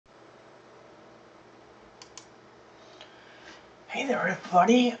Hey there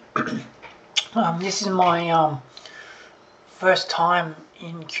everybody. This is my first time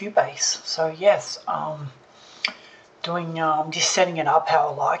in Cubase, so yes, doing just setting it up how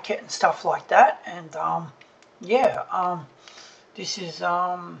I like it and stuff like that. And this is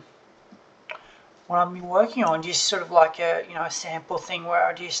what I've been working on, just sort of like a a sample thing where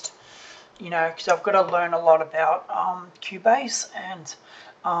I just because I've got to learn a lot about Cubase, and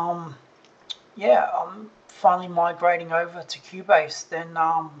I'm finally migrating over to Cubase than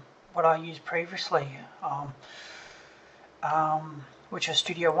what I used previously, which was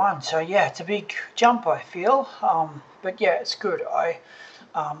Studio One. So yeah, it's a big jump, I feel, but yeah, it's good. I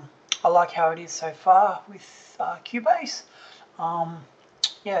like how it is so far with Cubase.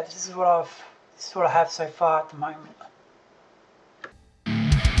 Yeah, this is what I have so far at the moment.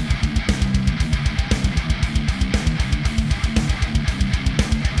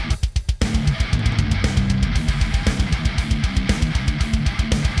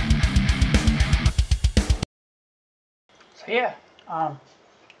 So yeah,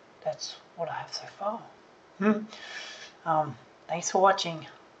 that's what I have so far. Thanks for watching.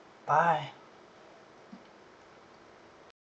 Bye.